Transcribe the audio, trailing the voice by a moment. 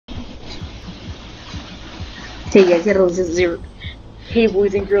Hey guys, Yellow00. Hey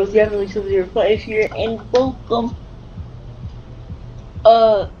boys and girls, Yellow05 here, and welcome.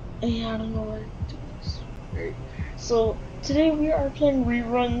 Yeah, I don't know what to do this. Right. So today we are playing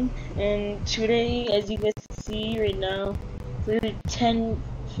Rerun, and today, as you guys can see right now, it's literally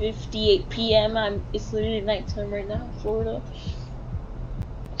 10:58 p.m. It's literally nighttime right now, in Florida.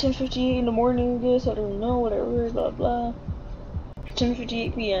 10:58 in the morning, I guess. I don't know, whatever, blah blah.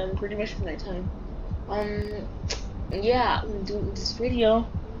 10:58 p.m. Pretty much nighttime. Yeah, I'm doing this video.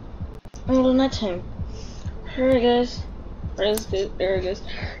 Oh, nighttime. Alright guys. There it is.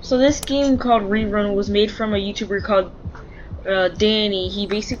 So this game called Rerun was made from a YouTuber called Danny. He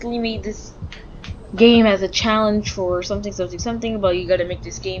basically made this game as a challenge for something, but you gotta make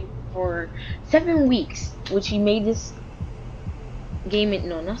this game for 7 weeks. Which he made this game in,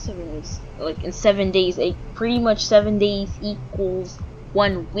 no, not 7 weeks, like in 7 days. Pretty much 7 days equals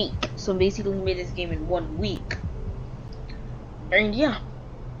 1 week. So basically he made this game in 1 week. And yeah,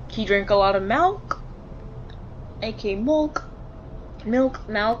 he drank a lot of milk, aka milk,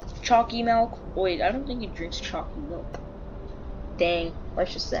 chalky milk. Wait, I don't think he drinks chalky milk. Dang,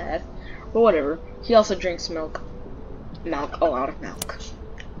 that's just sad. But whatever. He also drinks milk, a lot of milk.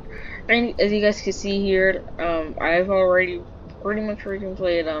 And as you guys can see here, I've already pretty much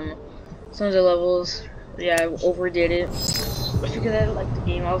played some of the levels. Yeah, I overdid it. But because I liked the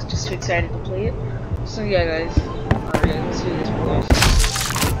game, I was just too excited to play it. So yeah, guys. Alright, let's do this, boys.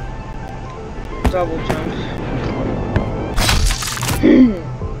 Double jump.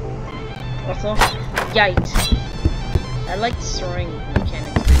 Also, yikes. I like the soaring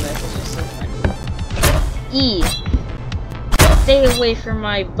mechanics for that. It's just so funny. E. Stay away from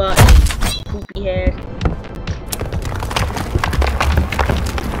my butt, poopy head.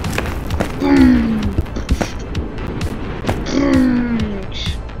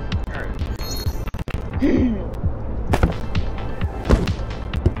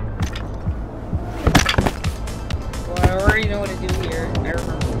 You know what to do here. I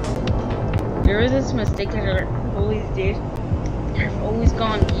remember. There was this mistake that I always did. I've always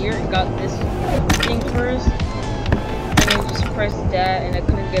gone here and got this thing first, and then just press that, and I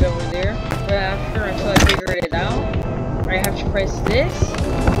couldn't get over there. But after, until I figured it out, I have to press this,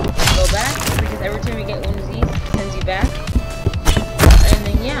 go back, because every time you get one of these, it sends you back. And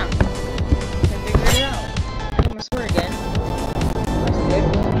then yeah, I figured it out. I'm gonna swear again. That's good.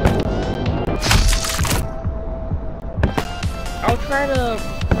 I'll try to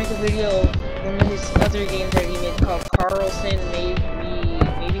make a video of one of his other games that he made called Carlson, maybe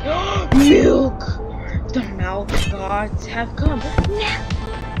Milk! The milk gods have come. No!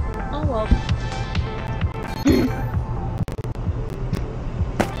 Oh well.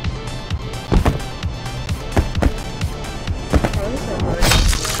 Oh, this is hard.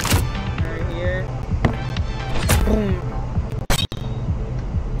 Right here. Boom.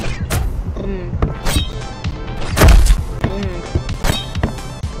 Boom.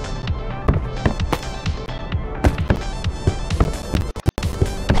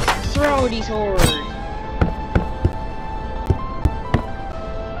 Sorority sword!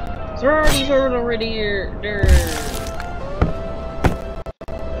 Sorority sword over there!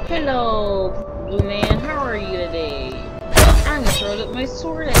 Hello, blue man, how are you today? I'm gonna throw up my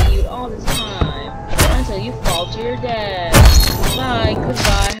sword at you all the time until you fall to your death. Bye,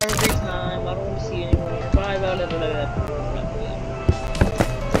 goodbye, have a great time. I don't want to see you anymore. Bye, blah, blah, blah, blah.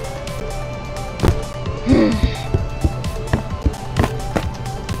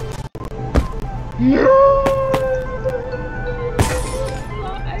 No!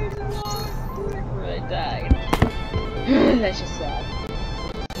 I died. That's just sad.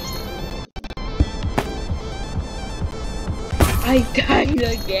 I died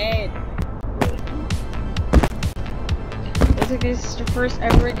again. Looks like this is the first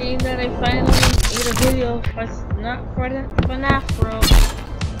ever game that I finally made a video for, not for the FNAF, bro.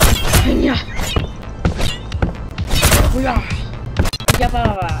 Yeah.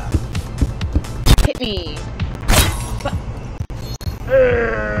 Hit me!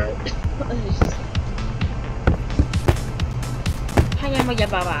 Hanya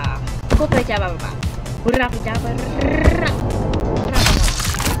majababa. Kota jababa. Berapa jabar?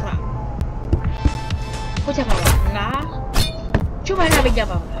 Kota jababa. Nah. Cuma nak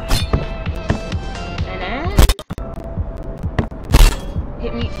jababa. And then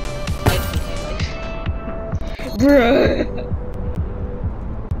hit me. Bruh.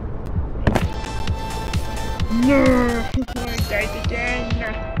 No, I died again.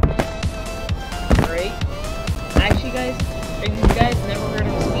 Alright. Actually, guys, if you guys never heard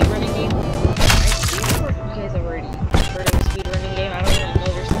of a speedrunning game, you guys have already heard of a speedrunning game. I don't even know.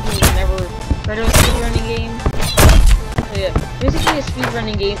 There's some people who never heard of a speedrunning game.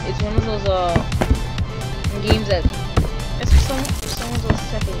 speedrunning game. It's one of those games that it's some of those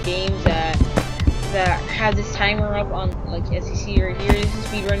type of games that have this timer up on, like, as you see right here. This is a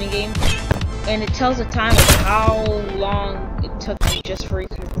speedrunning game, and it tells the time of how long it took you just for you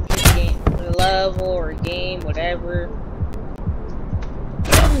to complete the game, or a level or a game, whatever.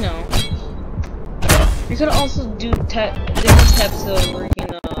 You know. You could also do different types of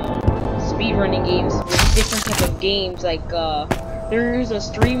freaking speedrunning games with different types of games. Like there's a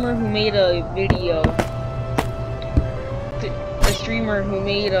streamer who made a video. A streamer who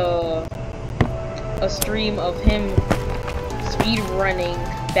made a stream of him speedrunning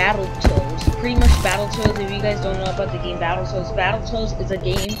Battletoads. Pretty much Battletoads. If you guys don't know about the game Battletoads is a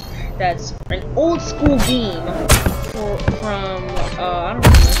game that's an old school game from I don't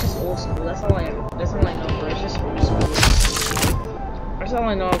know, it's just old school. That's all I know, bro. It's just old school. That's all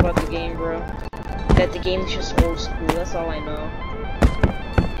I know about the game, bro. That the game is just old school. That's all I know.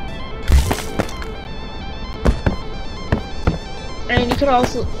 And you could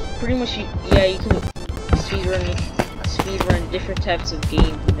also pretty much you could speedrun different types of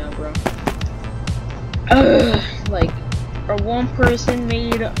games, you know, bro. Like, one person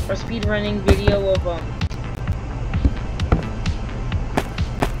made a speedrunning video of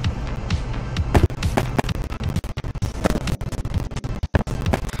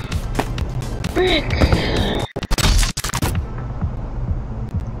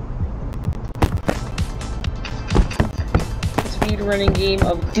speedrunning game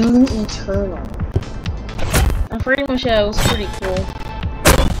of Doom Eternal. And pretty much, yeah, it was pretty cool.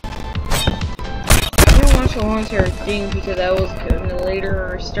 I didn't watch a long entire thing because I was gonna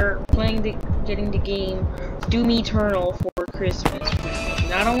later start playing getting the game Doom Eternal for Christmas.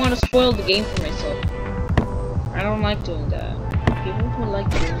 And I don't want to spoil the game for myself. I don't like doing that. People who like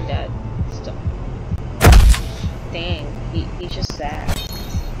doing that stuff. Dang, he's just sad.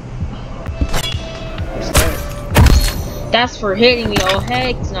 That's for hitting me. Oh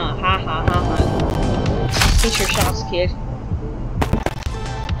heck, it's not. Ha ha ha ha. Hit your shots, kid.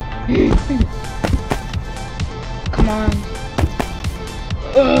 Come on.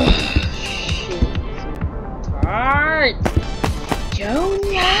 Ugh, shit. Alright.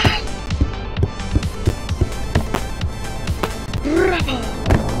 Junior. Bravo.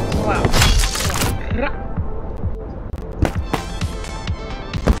 Wow.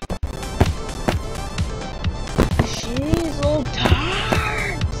 She's all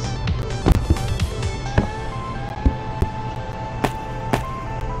tired.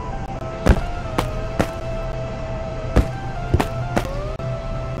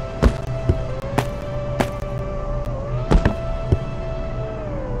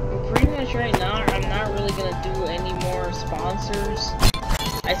 Right now, I'm not really gonna do any more sponsors.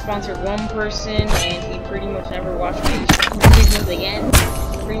 I sponsored one person, and he pretty much never watched my videos again.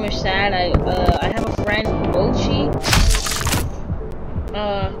 Pretty much sad. I have a friend, Mochi.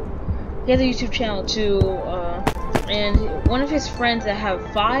 He has a YouTube channel too. And one of his friends that have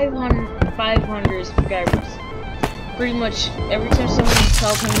 500 subscribers. Pretty much every time somebody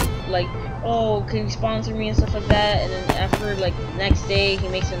tells him like, "Oh, can you sponsor me?" and stuff like that, and then after like the next day he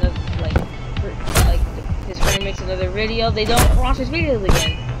makes another his friend makes another video, they don't watch his videos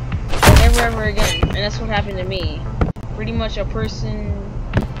again. Never ever again. And that's what happened to me. Pretty much a person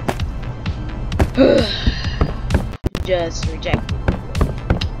just rejected.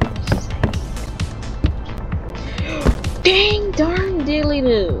 Dang darn diddly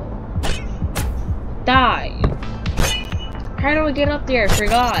doo. Die. How do I get up there? I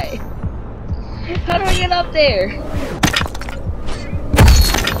forgot. How do I get up there?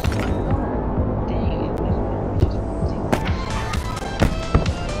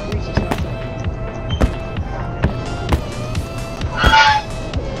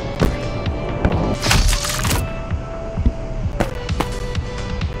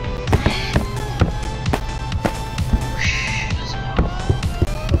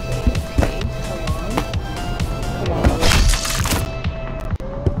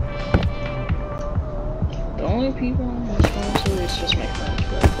 People I'm responsible to is just my friends,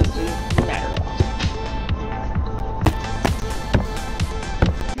 bro. It doesn't matter a lot.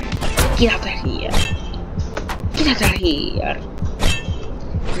 Get out of here! Get out of here!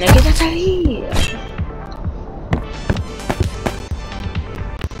 Now get out of here!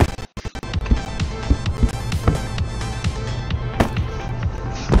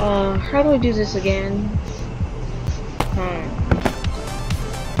 How do I do this again?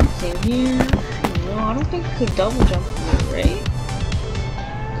 Same here. No, I don't think I could double jump here, right?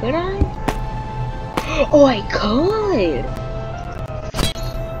 Could I? Oh, I could!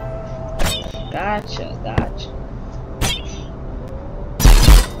 Gotcha.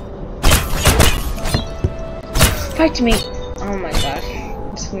 Fight me! Oh my gosh.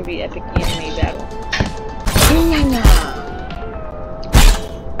 This is gonna be epic anime battle.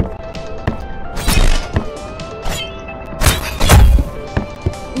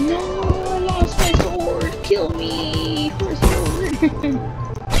 No, I lost my sword. Kill me for a sword.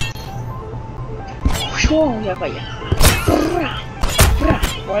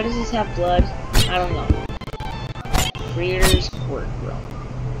 Why does this have blood? I don't know. Creator's quirk, bro.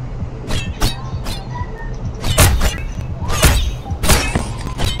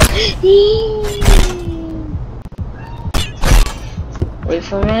 Wait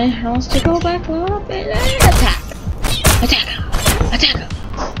for my house to go back up and attack! Attack! Attack!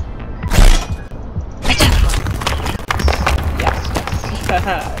 Attack!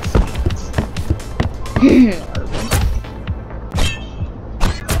 Yes.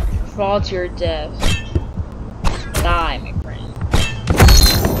 Fall to your death. Die, my friend.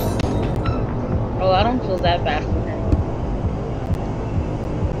 Oh, I don't feel that bad for him.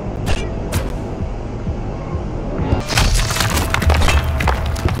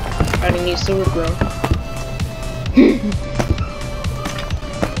 I didn't use sword, bro.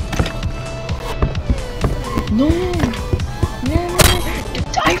 No! No!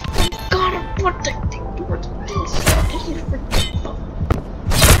 I forgot about the things.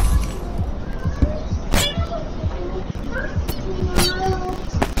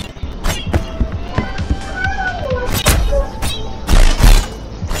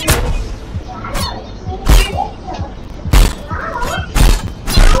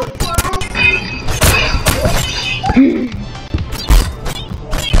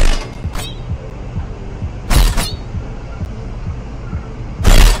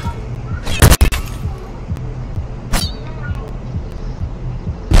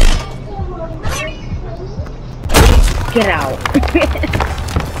 Get out.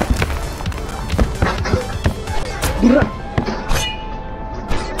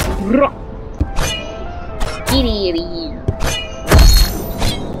 Idiot.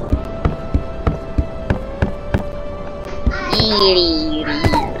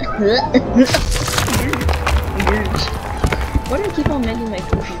 Why do I keep on making my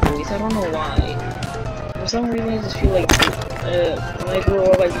goofy voice? I don't know why. For some reason I just feel like when I grow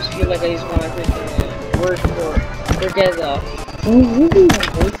up I just feel like I just want to work for get a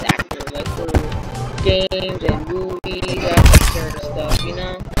voice actor, like for games and movies, that sort of stuff, you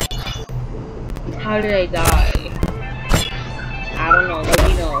know? How did I die? I don't know,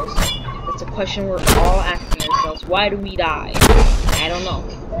 nobody knows. That's a question we're all asking ourselves. Why do we die? I don't know.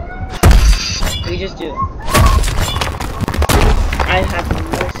 We just do. I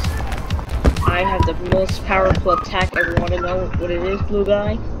have the most powerful attack ever. Want to know what it is, blue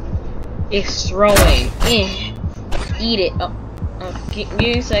guy? It's throwing. Eat it. Give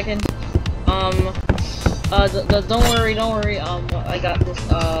me a second. Don't worry. I got this.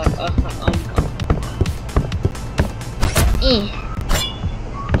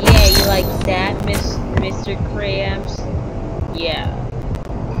 Yeah, you like that, Mr. Krabs? Yeah.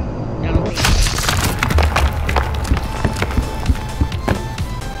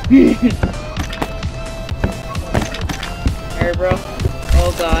 Alright, bro.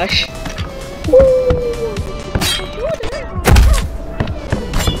 Oh gosh.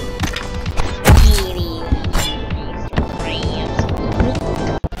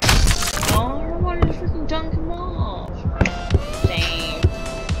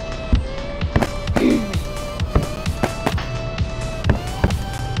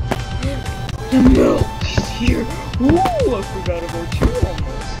 The milk is here. Ooh, I forgot about you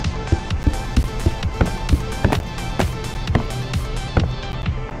almost.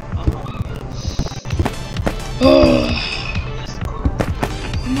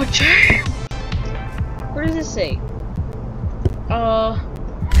 I'm a champ. What does it say?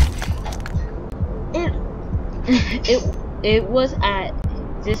 It was at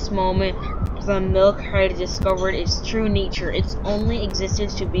this moment the milk had discovered its true nature, its only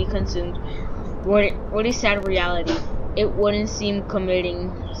existence to be consumed. What a sad reality. It wouldn't seem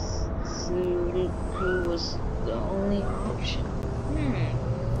committing who was the only option.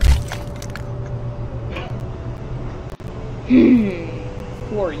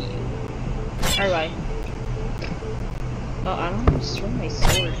 Who are you? Alright. Oh, I don't destroy my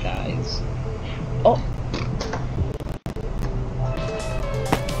sword, guys. Oh.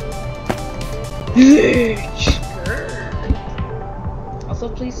 Also,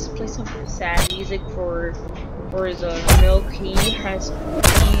 please play some sad music for his milk. He's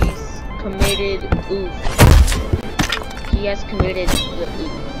committed oof. He has committed the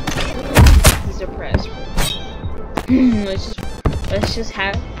oof. He's depressed. let's just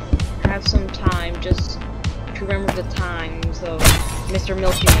have some time. Just to remember the times of Mr.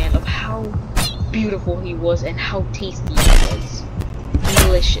 Milky Man, of how beautiful he was and how tasty he was.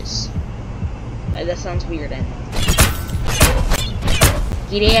 Delicious. That sounds weird, and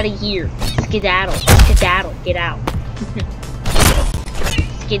get out of here. Skedaddle. Skedaddle. Get out.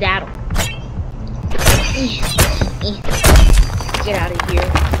 Skedaddle. Get out of here.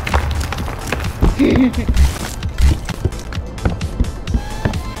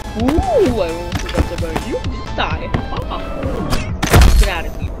 Ooh, I won't forget about you. Die. Get out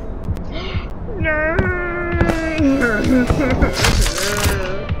of here. No.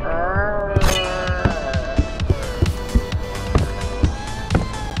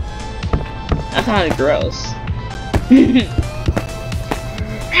 That's kind of gross.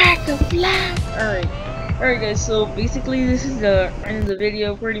 Act of life. Alright guys, so basically this is the end of the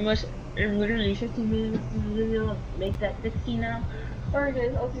video pretty much. In literally 15 minutes in the video, make that 16 now. Alright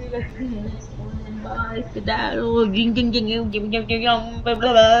guys, I'll see you guys in the next one. Bye. Skedaddle.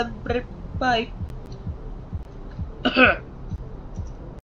 Bye.